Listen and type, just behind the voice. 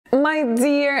My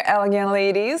dear elegant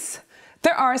ladies,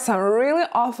 there are some really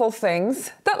awful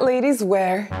things that ladies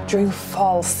wear during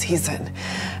fall season.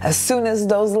 As soon as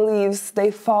those leaves,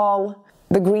 they fall,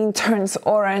 the green turns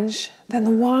orange,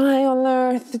 then why on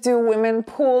earth do women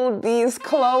pull these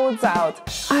clothes out?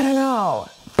 I don't know.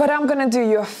 But I'm gonna do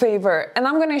you a favor and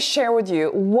I'm gonna share with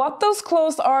you what those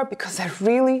clothes are because I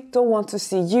really don't want to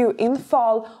see you in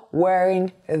fall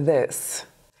wearing this.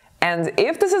 And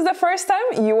if this is the first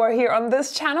time you are here on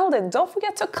this channel, then don't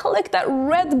forget to click that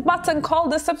red button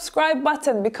called the subscribe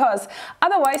button because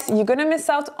otherwise you're gonna miss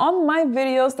out on my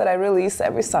videos that I release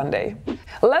every Sunday.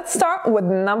 Let's start with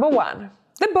number one.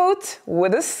 The boot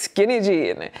with a skinny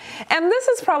jean. And this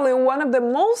is probably one of the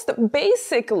most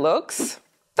basic looks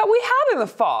that we have in the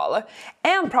fall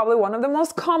and probably one of the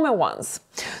most common ones.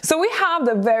 So we have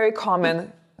the very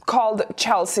common called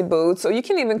Chelsea boots, or you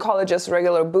can even call it just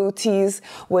regular booties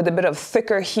with a bit of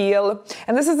thicker heel.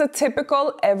 And this is a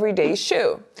typical everyday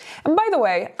shoe. And by the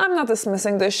way, I'm not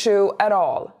dismissing this shoe at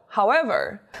all.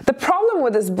 However, the problem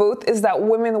with this boot is that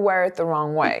women wear it the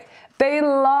wrong way. They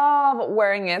love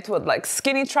wearing it with like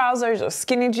skinny trousers or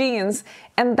skinny jeans,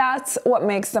 and that's what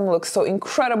makes them look so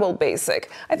incredible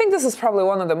basic. I think this is probably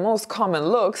one of the most common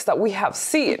looks that we have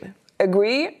seen.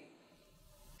 Agree?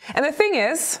 And the thing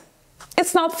is,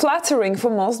 it's not flattering for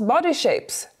most body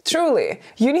shapes. Truly,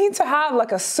 you need to have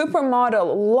like a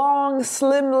supermodel, long,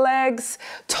 slim legs,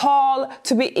 tall,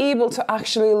 to be able to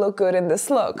actually look good in this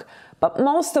look. But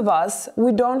most of us,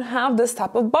 we don't have this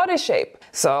type of body shape.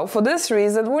 So for this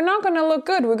reason, we're not gonna look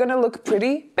good, we're gonna look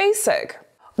pretty basic.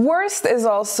 Worst is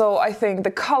also, I think, the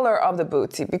color of the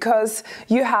bootie because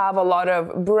you have a lot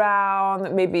of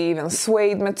brown, maybe even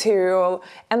suede material,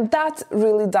 and that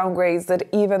really downgrades it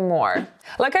even more.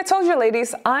 Like I told you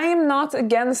ladies, I am not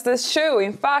against this shoe.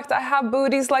 In fact, I have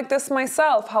booties like this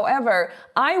myself. However,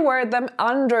 I wear them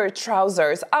under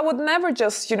trousers. I would never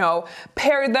just,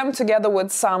 pair them together with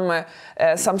some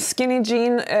skinny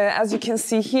jean, as you can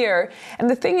see here. And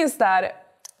the thing is that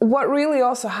what really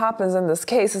also happens in this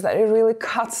case is that it really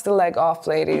cuts the leg off,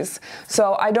 ladies.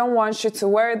 So I don't want you to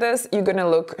wear this. You're gonna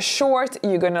look short,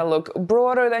 you're gonna look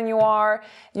broader than you are,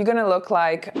 you're gonna look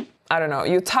like, I don't know,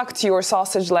 you tucked your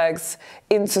sausage legs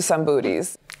into some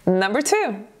booties. Number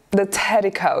two, the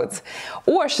teddy coat,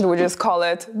 or should we just call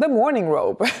it the morning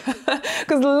robe?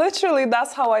 Because literally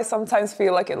that's how I sometimes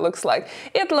feel like it looks like.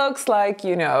 It looks like,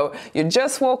 you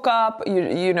just woke up,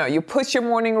 you put your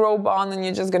morning robe on and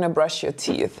you're just gonna brush your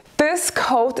teeth. This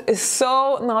coat is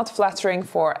so not flattering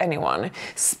for anyone,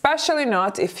 especially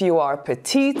not if you are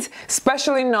petite,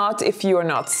 especially not if you are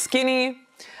not skinny.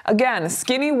 Again,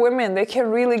 skinny women, they can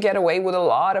really get away with a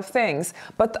lot of things,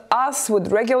 but us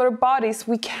with regular bodies,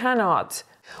 we cannot.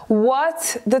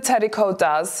 What the teddy coat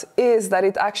does is that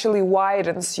it actually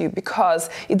widens you because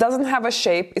it doesn't have a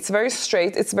shape, it's very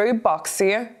straight, it's very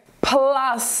boxy.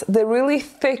 Plus, the really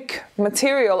thick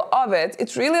material of it,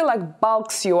 it really like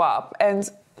bulks you up. And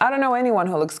I don't know anyone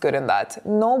who looks good in that.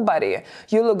 Nobody.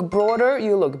 You look broader,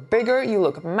 you look bigger, you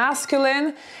look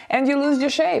masculine, and you lose your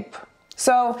shape.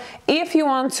 So if you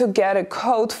want to get a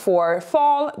coat for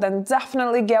fall, then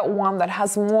definitely get one that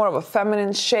has more of a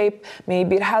feminine shape.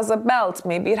 Maybe it has a belt,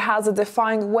 maybe it has a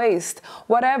defined waist,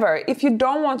 whatever. If you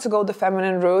don't want to go the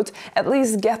feminine route, at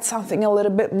least get something a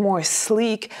little bit more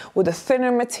sleek with a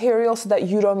thinner material so that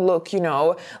you don't look,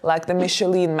 like the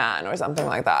Michelin Man or something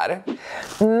like that.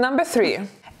 Number three.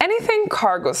 Anything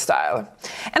cargo style.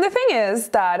 And the thing is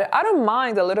that I don't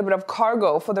mind a little bit of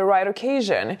cargo for the right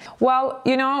occasion. Well,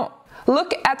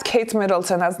 look at Kate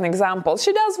Middleton as an example.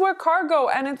 She does wear cargo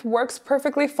and it works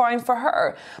perfectly fine for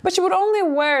her. But she would only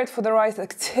wear it for the right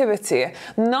activity,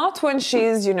 not when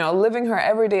she's, living her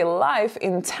everyday life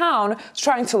in town,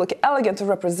 trying to look elegant or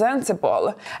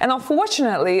representable. And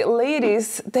unfortunately,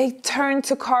 ladies, they turn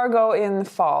to cargo in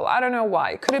fall. I don't know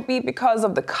why. Could it be because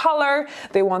of the color?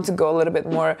 They want to go a little bit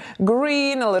more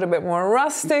green, a little bit more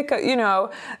rustic,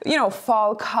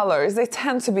 fall colors. They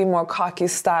tend to be more khaki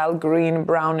style, green,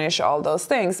 brownish, all those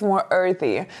things, more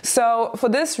earthy. So for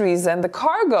this reason, the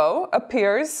cargo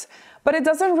appears, but it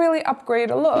doesn't really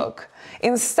upgrade a look.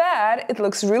 Instead, it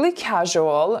looks really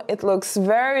casual. It looks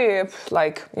very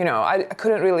like, I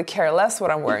couldn't really care less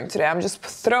what I'm wearing today. I'm just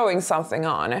throwing something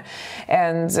on.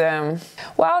 And,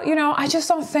 I just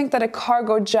don't think that a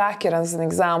cargo jacket, as an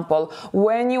example,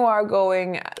 when you are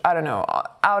going, I don't know,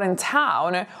 out in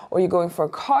town or you're going for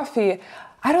coffee,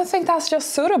 I don't think that's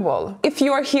just suitable. If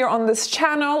you are here on this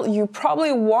channel, you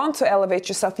probably want to elevate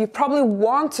yourself. You probably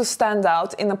want to stand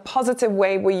out in a positive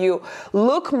way where you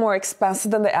look more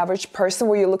expensive than the average person,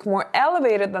 where you look more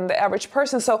elevated than the average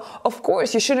person. So of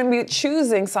course you shouldn't be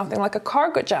choosing something like a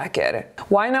cargo jacket.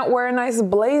 Why not wear a nice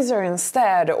blazer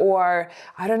instead? Or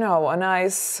I don't know, a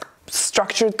nice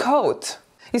structured coat.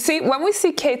 You see, when we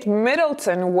see Kate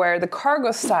Middleton wear the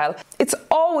cargo style, it's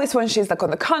always when she's like on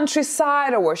the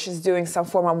countryside or where she's doing some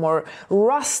form of more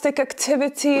rustic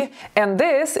activity. And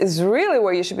this is really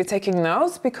where you should be taking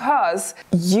notes, because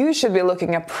you should be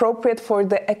looking appropriate for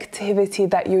the activity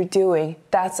that you're doing.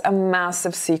 That's a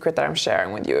massive secret that I'm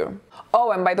sharing with you.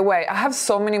 Oh, and by the way, I have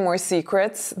so many more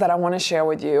secrets that I want to share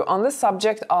with you on the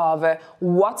subject of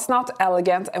what's not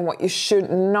elegant and what you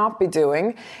should not be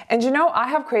doing. And you know, I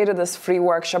have created this free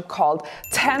workshop called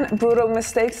 10 Brutal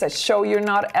Mistakes That Show You're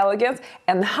Not Elegant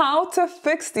and how to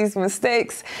fix these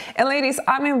mistakes. And ladies,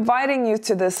 I'm inviting you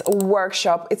to this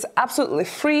workshop. It's absolutely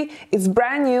free, it's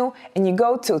brand new, and you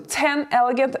go to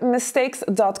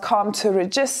 10elegantmistakes.com to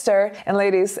register. And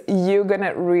ladies, you're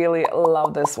gonna really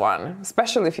love this one,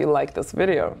 especially if you like this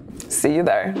video. See you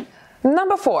there.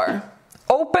 Number 4.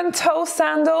 Open-toe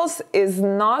sandals is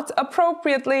not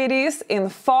appropriate, ladies, in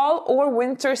fall or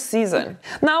winter season.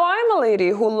 Now, I'm a lady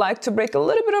who likes to break a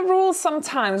little bit of rules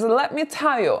sometimes. Let me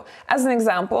tell you. As an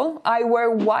example, I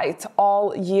wear white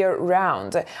all year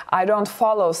round. I don't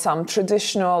follow some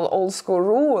traditional old school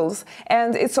rules,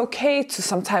 and it's okay to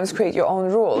sometimes create your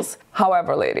own rules.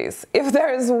 However, ladies, if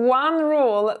there is one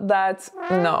rule that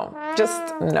no,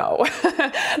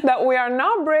 that we are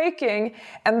not breaking,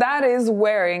 and that is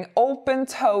wearing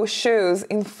open-toe shoes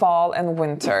in fall and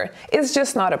winter. It's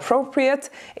just not appropriate,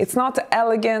 it's not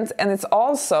elegant, and it's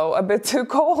also a bit too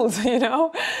cold, you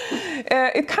know?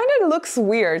 It kind of looks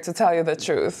weird, to tell you the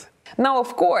truth. Now,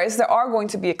 of course, there are going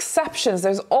to be exceptions.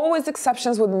 There's always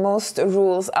exceptions with most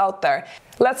rules out there.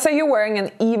 Let's say you're wearing an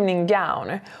evening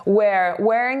gown, where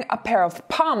wearing a pair of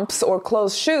pumps or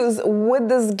closed shoes with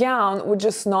this gown would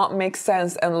just not make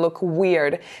sense and look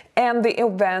weird. And the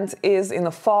event is in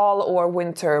the fall or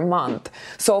winter month.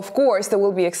 So of course, there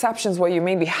will be exceptions where you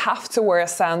maybe have to wear a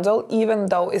sandal even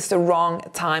though it's the wrong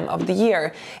time of the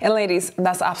year. And ladies,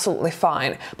 that's absolutely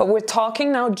fine. But we're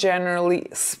talking now generally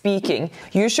speaking.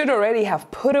 You should already have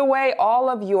put away all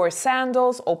of your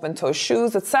sandals, open-toe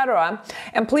shoes, etc.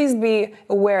 And please be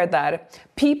aware that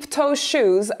peep-toe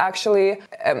shoes actually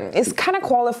is kind of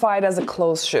qualified as a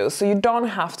closed shoe, so you don't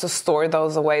have to store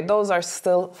those away. Those are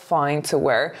still fine to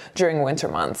wear during winter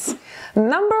months.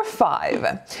 Number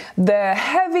 5, the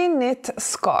heavy knit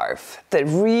scarf, the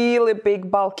really big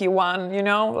bulky one, you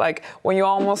know, like when you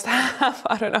almost have,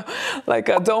 I don't know, like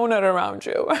a donut around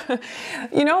you.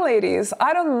 You know, ladies,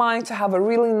 I don't mind to have a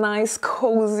really nice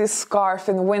cozy scarf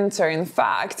in winter. In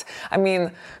fact, I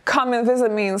mean, come and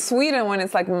visit me in Sweden when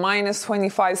it's like minus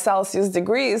 25 Celsius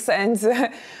degrees, and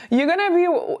you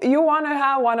want to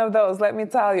have one of those, let me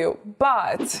tell you.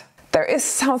 But there is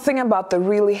something about the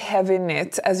really heavy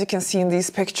knit, as you can see in these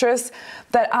pictures,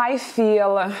 that I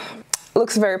feel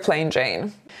looks very plain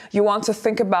Jane. You want to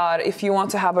think about, if you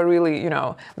want to have a really, you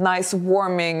know, nice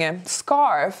warming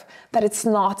scarf, that it's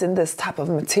not in this type of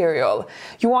material.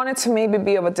 You want it to maybe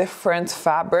be of a different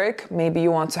fabric. Maybe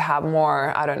you want to have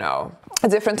more, I don't know, a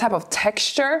different type of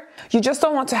texture. You just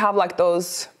don't want to have like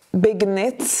those big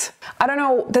knits. I don't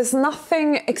know, there's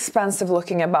nothing expensive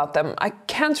looking about them. I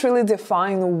can't really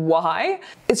define why.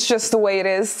 It's just the way it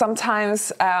is.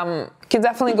 Sometimes you can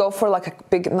definitely go for like a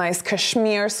big nice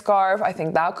cashmere scarf. I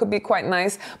think that could be quite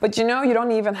nice. But you know, you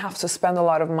don't even have to spend a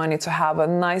lot of money to have a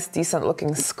nice decent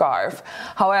looking scarf.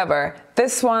 However,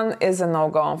 this one is a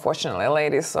no-go, unfortunately,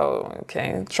 ladies, so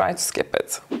okay, try to skip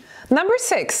it. Number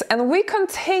 6, and we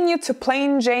continue to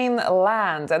plain Jane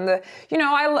land. And you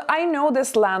know, I know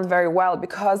this land very well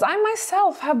because I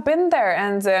myself have been there,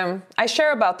 and I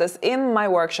share about this in my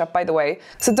workshop, by the way.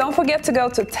 So don't forget to go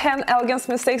to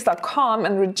 10elegantmistakes.com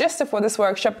and register for this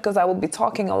workshop, because I will be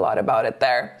talking a lot about it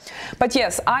there. But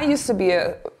yes, I used to be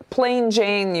a plain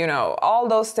Jane, you know, all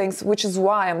those things, which is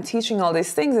why I'm teaching all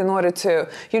these things, in order to,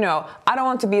 you know, I don't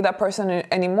want to be that person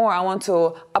anymore. I want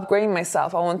to upgrade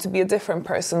myself. I want to be a different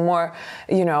person, more,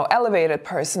 you know, elevated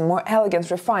person, more elegant,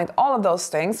 refined, all of those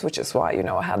things, which is why, you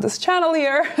know, I have this channel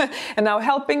here and now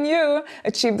helping you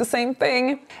achieve the same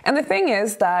thing. And the thing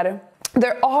is that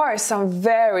there are some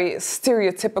very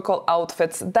stereotypical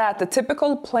outfits that the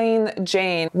typical plain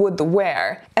Jane would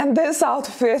wear. And this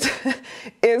outfit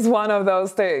is one of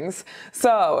those things.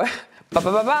 So,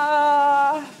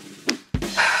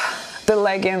 the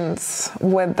leggings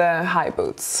with the high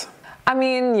boots. I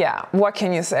mean, yeah, what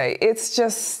can you say? It's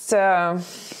just,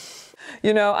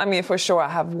 You know, I mean, for sure, I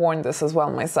have worn this as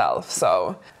well myself.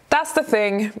 So that's the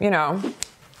thing, you know.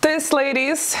 This,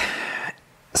 ladies,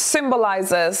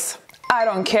 symbolizes I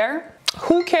don't care.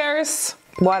 Who cares?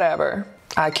 Whatever.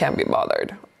 I can't be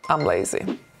bothered. I'm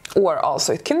lazy. Or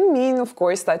also it can mean, of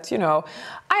course, that, you know,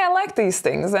 I like these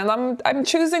things and I'm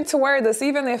choosing to wear this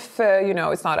even if, you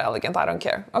know, it's not elegant. I don't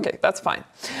care. Okay, that's fine.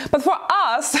 But for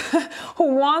us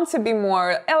who want to be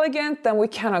more elegant, then we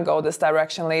cannot go this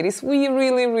direction, ladies. We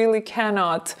really, really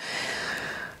cannot.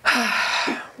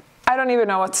 I don't even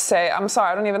know what to say. I'm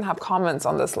sorry, I don't even have comments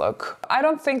on this look. I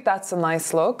don't think that's a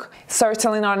nice look.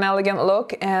 Certainly not an elegant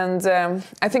look. And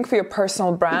I think for your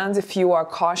personal brand, if you are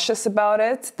cautious about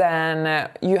it, then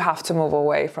you have to move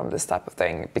away from this type of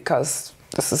thing, because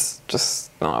this is just,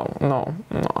 no.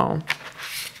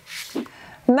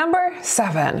 Number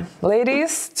 7,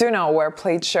 ladies, do not wear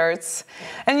plaid shirts.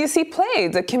 And you see,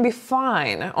 plaid can be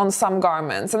fine on some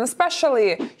garments, and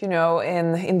especially, you know,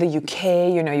 in the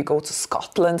UK, you know, you go to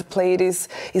Scotland, plaid is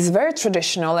very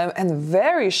traditional and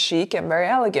very chic and very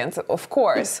elegant, of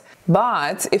course.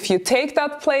 But if you take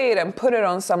that plaid and put it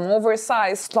on some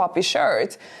oversized sloppy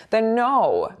shirt, then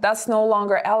no, that's no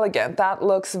longer elegant. That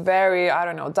looks very, I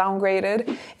don't know,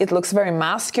 downgraded. It looks very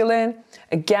masculine.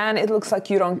 Again, it looks like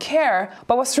you don't care.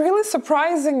 But what's really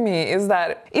surprising me is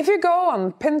that if you go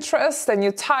on Pinterest and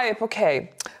you type,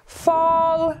 okay,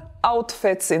 fall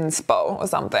outfits inspo or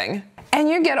something, and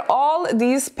you get all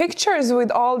these pictures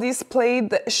with all these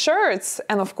plaid shirts,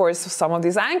 and of course some of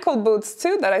these ankle boots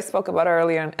too that I spoke about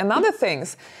earlier, and other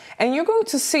things. And you're going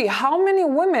to see how many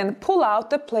women pull out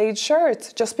the plaid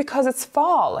shirt just because it's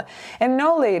fall. And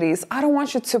no, ladies, I don't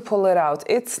want you to pull it out.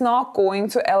 It's not going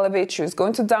to elevate you. It's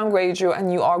going to downgrade you,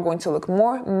 and you are going to look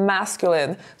more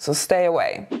masculine. So stay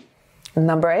away.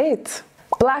 Number 8,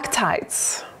 black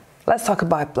tights. Let's talk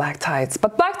about black tights.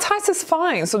 But black tights is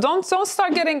fine. So don't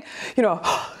start getting, you know,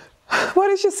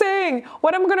 what is she saying?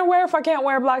 What am I gonna wear if I can't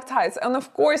wear black tights? And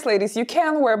of course, ladies, you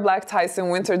can wear black tights in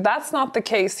winter. That's not the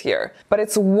case here. But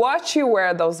it's what you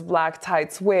wear those black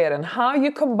tights with and how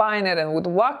you combine it and with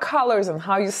what colors and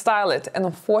how you style it. And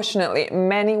unfortunately,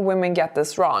 many women get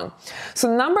this wrong.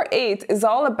 So number 8 is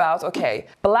all about, okay,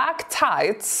 black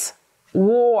tights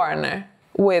worn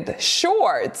with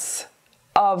shorts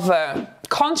of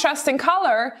contrasting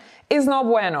color is no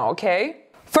bueno, okay?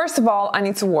 First of all, I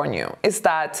need to warn you, is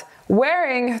that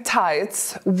wearing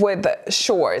tights with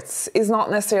shorts is not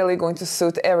necessarily going to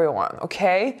suit everyone,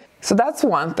 okay? So that's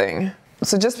one thing.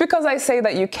 So just because I say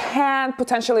that you can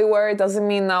potentially wear it doesn't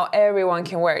mean now everyone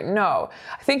can wear it. No,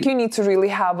 I think you need to really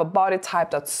have a body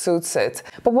type that suits it.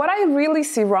 But what I really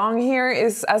see wrong here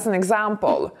is, as an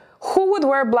example, who would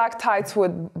wear black tights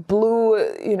with blue,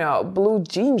 you know, blue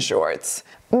jean shorts?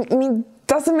 I mean,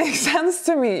 doesn't make sense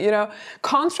to me, you know.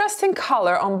 Contrasting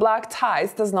color on black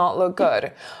tights does not look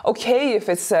good. Okay, if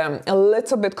it's a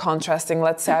little bit contrasting,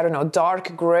 let's say, I don't know,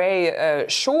 dark gray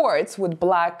shorts with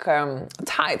black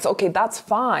tights, okay, that's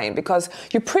fine because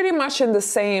you're pretty much in the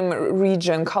same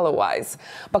region color-wise.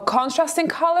 But contrasting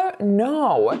color,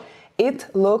 no.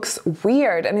 It looks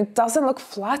weird and it doesn't look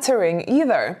flattering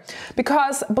either,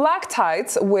 because black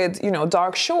tights with, you know,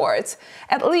 dark shorts,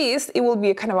 at least it will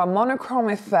be a kind of a monochrome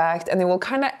effect and it will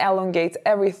kind of elongate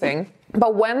everything.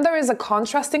 But when there is a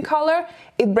contrasting color,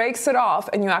 it breaks it off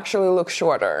and you actually look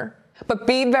shorter. But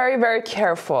be very, very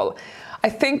careful. I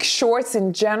think shorts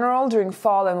in general during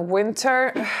fall and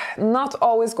winter, not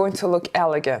always going to look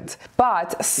elegant,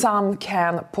 but some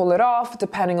can pull it off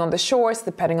depending on the shorts,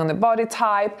 depending on the body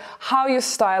type, how you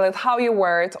style it, how you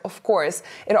wear it. Of course,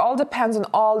 it all depends on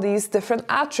all these different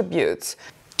attributes.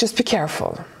 Just be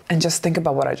careful and just think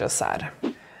about what I just said.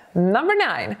 Number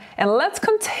 9, and let's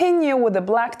continue with the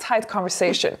black tight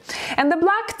conversation. And the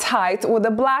black tight with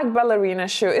the black ballerina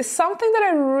shoe is something that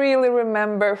I really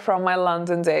remember from my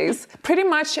London days. Pretty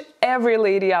much every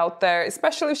lady out there,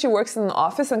 especially if she works in an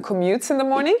office and commutes in the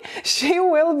morning, she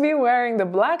will be wearing the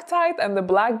black tight and the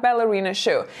black ballerina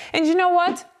shoe. And you know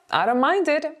what? I don't mind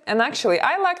it, and actually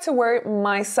I like to wear it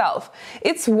myself.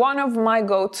 It's one of my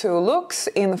go-to looks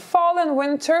in fall and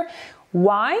winter.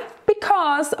 Why?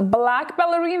 Because black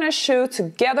ballerina shoe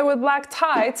together with black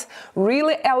tights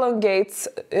really elongates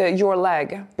your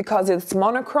leg because it's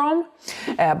monochrome.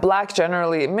 Black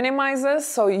generally minimizes,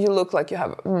 so you look like you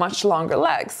have much longer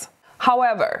legs.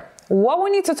 However, what we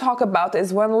need to talk about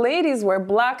is when ladies wear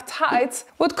black tights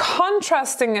with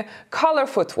contrasting color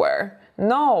footwear.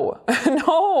 No,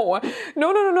 no,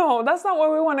 that's not where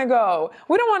we want to go.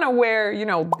 We don't want to wear, you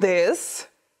know, this.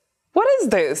 What is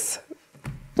this?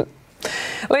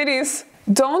 Ladies,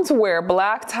 Don't wear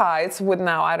black tights with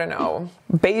now, I don't know,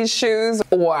 beige shoes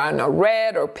or I don't know,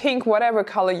 red or pink, whatever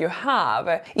color you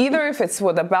have. Either if it's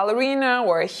with a ballerina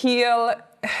or a heel,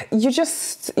 you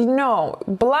just,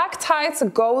 black tights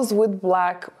goes with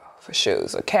black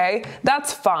shoes, okay?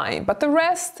 That's fine, but the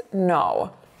rest,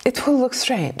 no. It will look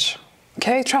strange,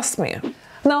 okay? Trust me.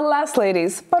 Now last,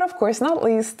 ladies, but of course not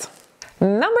least,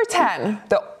 number 10,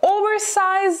 the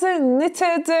oversized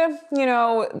knitted,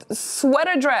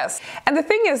 sweater dress. And the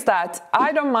thing is that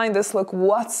I don't mind this look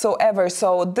whatsoever.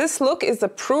 So this look is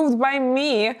approved by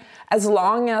me as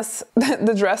long as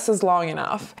the dress is long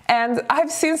enough. And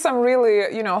I've seen some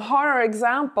really, horror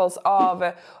examples of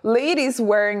ladies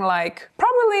wearing like,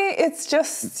 probably it's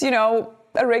just,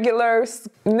 a regular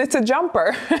knitted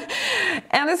jumper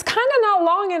and it's kind of not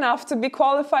long enough to be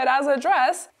qualified as a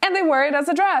dress, and they wear it as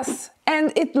a dress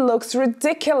and it looks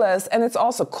ridiculous, and it's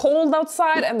also cold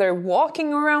outside and they're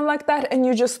walking around like that, and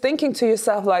you're just thinking to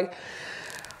yourself like,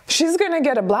 she's gonna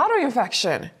get a bladder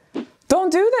infection.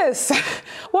 Don't do this.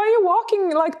 Why are you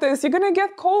walking like this? You're gonna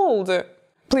get cold.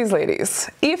 Please, ladies,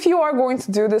 if you are going to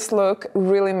do this look,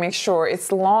 really make sure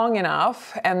it's long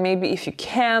enough, and maybe if you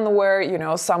can wear,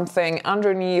 something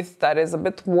underneath that is a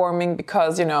bit warming,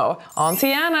 because,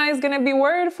 Auntie Anna is gonna be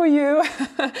worried for you.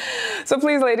 So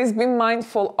please, ladies, be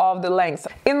mindful of the length.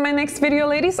 In my next video,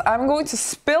 ladies, I'm going to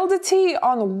spill the tea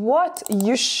on what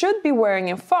you should be wearing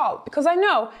in fall, because I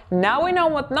know now we know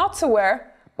what not to wear,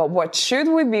 but what should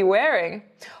we be wearing?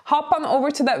 Hop on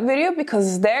over to that video,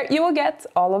 because there you will get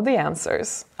all of the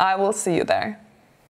answers. I will see you there.